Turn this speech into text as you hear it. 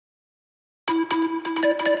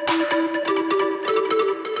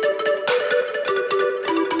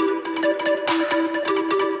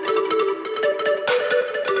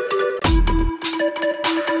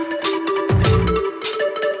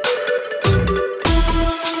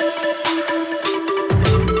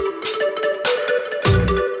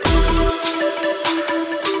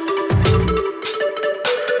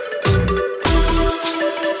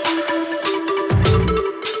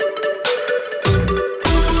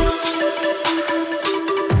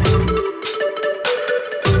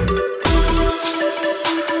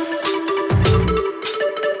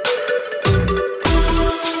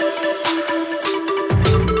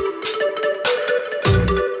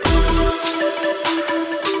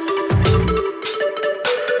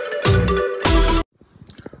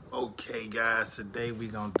guys, today we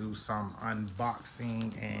gonna do some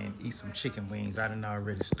unboxing and eat some chicken wings. I done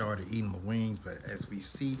already started eating my wings, but as we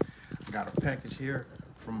see, I got a package here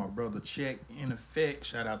from my brother Check in Effect.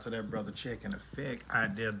 Shout out to that brother Check in Effect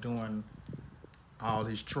out there doing all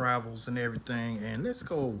his travels and everything. And let's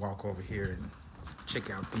go walk over here and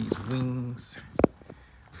check out these wings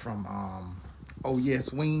from Oh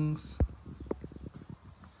Yes Wings.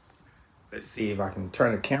 Let's see if I can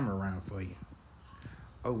turn the camera around for you.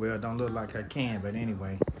 Oh, well, don't look like I can, but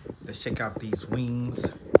anyway, let's check out these wings.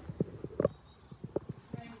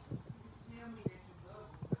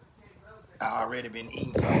 I already been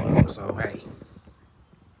eating some of them, so hey.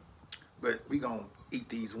 But we gonna eat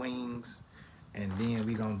these wings, and then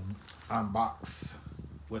we gonna unbox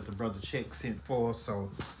what the brother Check sent for us,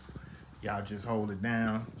 so y'all just hold it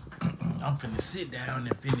down. I'm finna sit down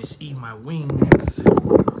and finish eating my wings.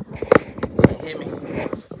 You hear me? There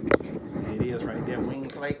it is right there, wing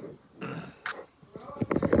plate.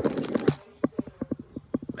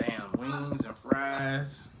 Bam, wings and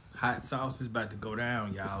fries. Hot sauce is about to go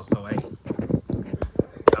down, y'all. So, hey,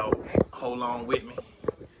 y'all hold on with me.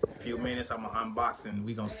 A few minutes, I'm gonna unbox and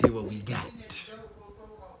we gonna see what we got.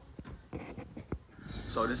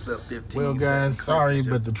 So this little 15. Well, guys, sorry,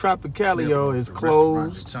 but the Tropicalio is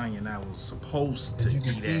closed. And I was supposed to. You can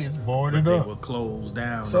eat see that, it's boarded up. They were closed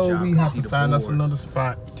down. So we have to find us another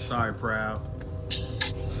spot. Sorry, Proud.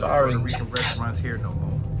 Sorry. Puerto Rican restaurants here no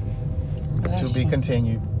more. To be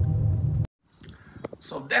continued.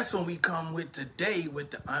 So that's when we come with today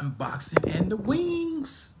with the unboxing and the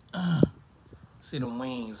wings. See them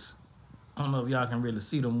wings. I don't know if y'all can really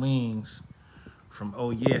see them wings from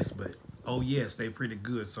Oh Yes, but Oh Yes, they pretty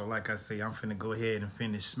good. So like I say, I'm finna go ahead and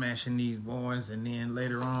finish smashing these boys, and then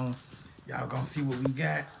later on, y'all gonna see what we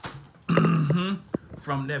got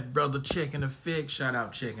from that brother Check in Effect. Shout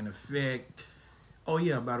out Check in Effect. Oh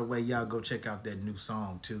yeah, by the way, y'all go check out that new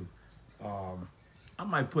song too. I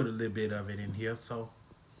might put a little bit of it in here, so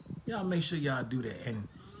y'all make sure y'all do that and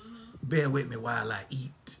bear with me while I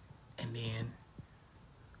eat, and then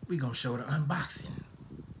we gonna show the unboxing.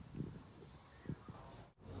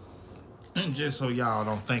 And just so y'all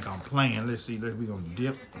don't think I'm playing, let's see, we gonna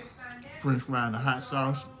dip French fry in the hot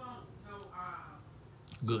sauce.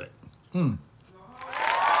 Good. We're gonna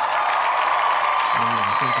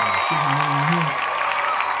take our chicken in here,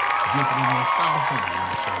 dip it in that sauce.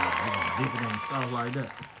 We're gonna dip it in the sauce like that,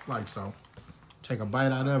 like so. Take a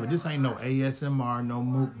bite out of it. This ain't no ASMR, no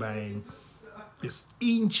mukbang. It's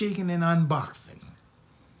eating chicken and unboxing.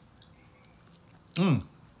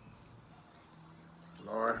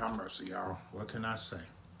 Lord have mercy, y'all. What can I say?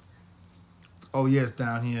 Oh Yes,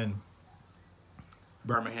 down here in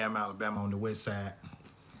Birmingham, Alabama on the west side.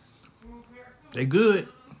 They good,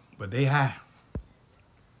 but they high.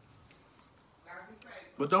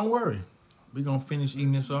 But don't worry. We're going to finish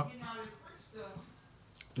eating this up.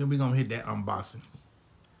 Then we're going to hit that unboxing.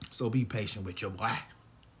 So be patient with your boy.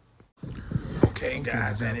 Okay,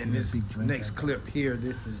 guys, and in this next clip here,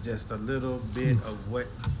 this is just a little bit of what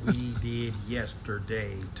we did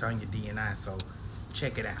yesterday, Tanya D and I, so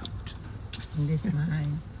check it out. And this is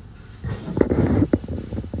mine.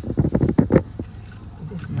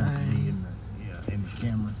 This is mine. In the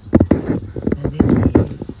cameras. And this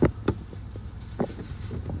is...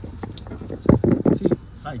 See,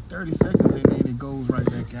 like 30 seconds and then it goes right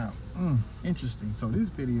back out. Interesting. So this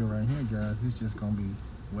video right here, guys, it's just going to be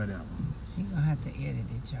whatever. You're going to have to edit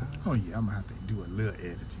it, y'all. Oh, yeah, I'm going to have to do a little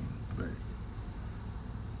editing, but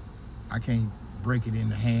I can't break it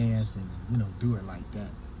into halves and, you know, do it like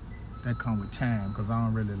that. That come with time, because I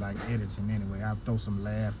don't really like editing anyway. I throw some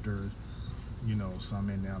laughter, you know, some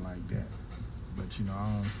in there like that. But, you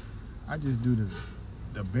know, I just do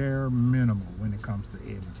the bare minimum when it comes to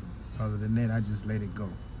editing. Other than that, I just let it go.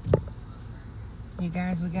 You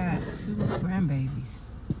guys, we got 2 grandbabies.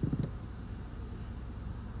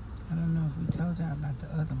 I don't know if we told y'all about the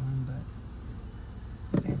other one, but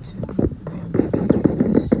we got 2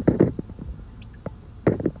 grandbabies.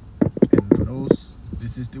 And for those,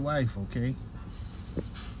 this is the wife, okay?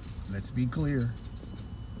 Let's be clear.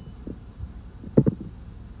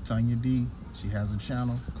 Tanya D, she has a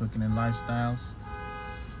channel, Cooking and Lifestyles.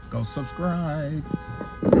 Go subscribe.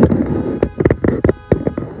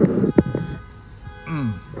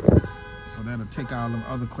 So that'll take all them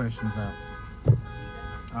other questions out.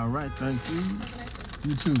 All right, thank you.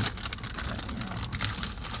 You too. It's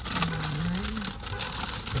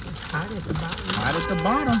hot at the bottom. Hot at the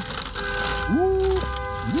bottom. Woo,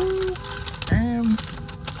 woo, and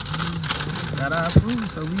got our food,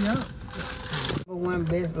 so we out. One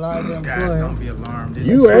best large and Guys, don't be alarmed. This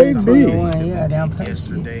UAB. Yeah,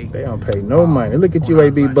 yesterday. They don't pay no money. Look at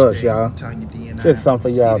UAB bus, y'all. Tanya D Just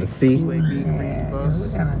something for y'all to see. UAB Queens Yeah,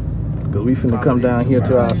 bus. we gotta Cause we finna come down here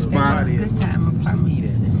to our spot. good time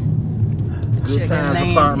apartments. Good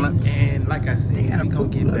times apartments. And like I said, got we a gonna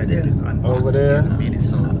get pool back up to there. this unboxing Over here there. in a minute.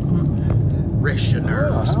 So rest your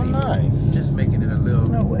nerves, how people. nice. Just making it a little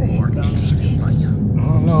No way. more interesting for you. I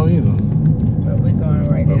don't know either. But we're going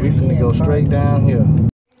right But we down finna here, go straight down here.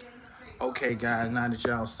 Okay, guys, now that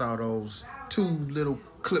y'all saw those 2 little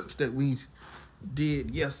clips that we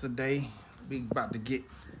did yesterday, we about to get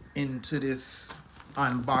into this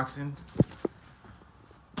unboxing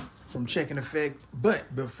from Check in Effect.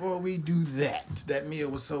 But before we do that meal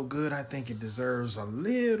was so good, I think it deserves a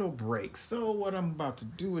little break. So what I'm about to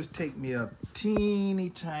do is take me a teeny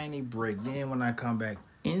tiny break. Then when I come back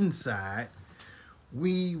inside,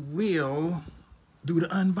 we will do the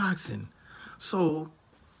unboxing. So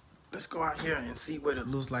let's go out here and see what it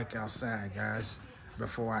looks like outside, guys,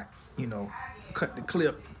 before I, cut the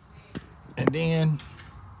clip. And then,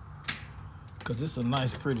 because it's a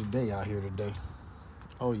nice, pretty day out here today.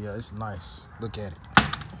 Oh, yeah, it's nice. Look at it.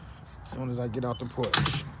 As soon as I get out the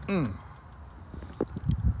porch.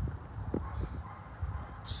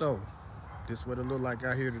 So, this is what it look like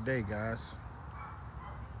out here today, guys.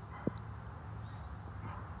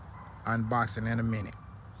 Unboxing in a minute.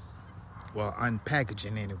 Well,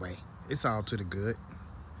 unpackaging anyway. It's all to the good.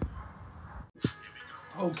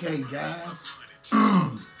 Okay, guys.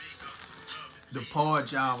 The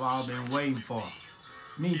part y'all all been waiting for.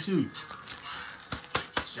 Me too.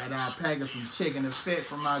 Got our pack of some Check in Effect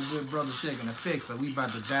from our good brother Check in Effect. So we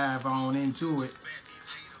about to dive on into it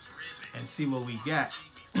and see what we got.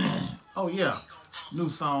 Oh yeah, new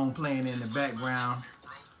song playing in the background.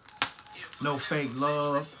 No Fake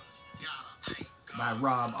Love by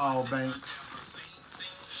Rob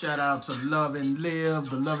Allbanks. Shout out to Love and Live,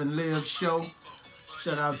 the Love and Live show.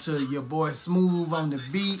 Shout out to your boy Smooth on the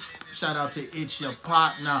beat. Shout out to It's Your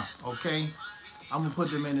Partner, okay? I'm gonna put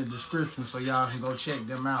them in the description so y'all can go check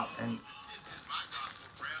them out. And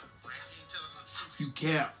you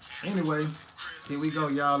cap. Anyway, here we go,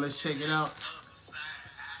 y'all. Let's check it out.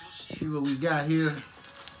 See what we got here.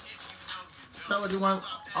 So what you want?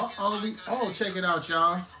 Oh, check it out,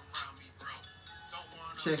 y'all.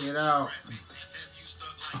 Check it out.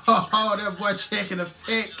 Oh, that boy Check in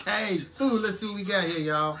Effect. Hey, ooh, let's see what we got here,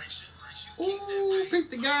 y'all. Ooh, pick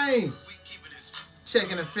the game. Check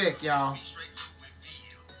in Effect, y'all.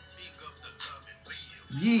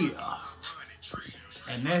 Yeah.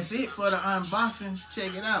 And that's it for the unboxing.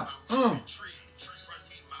 Check it out.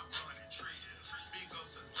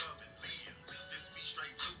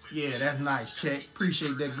 Yeah, that's nice, Check.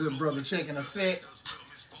 Appreciate that good brother Check in Effect.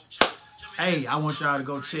 Hey, I want y'all to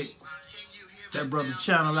go check that brother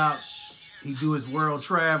channel out. He do his world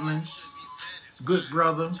traveling. Good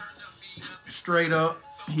brother. Straight up.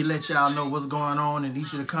 He let y'all know what's going on in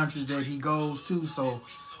each of the countries that he goes to. So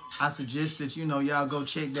I suggest that, y'all go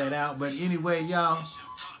check that out. But anyway, y'all,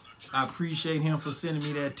 I appreciate him for sending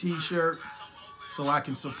me that t-shirt so I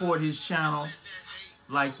can support his channel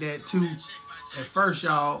like that too. At first,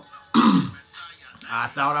 y'all, I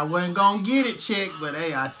thought I wasn't gonna get it, Check, but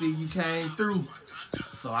hey, I see you came through.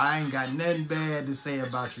 So I ain't got nothing bad to say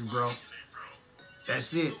about you, bro.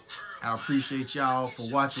 That's it. I appreciate y'all for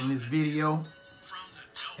watching this video.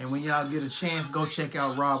 And when y'all get a chance, go check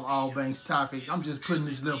out Rob Allbanks' Topic. I'm just putting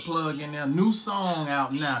this little plug in there. New song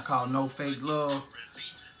out now called No Fake Love.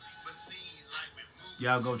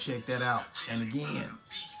 Y'all go check that out. And again,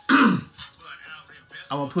 I'm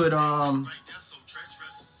gonna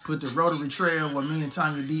put the Rotary Trail where me and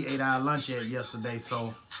Tanya D ate our lunch at yesterday. So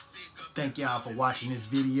thank y'all for watching this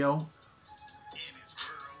video.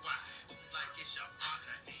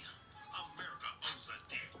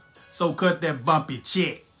 So cut that bumpy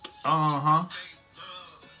Check.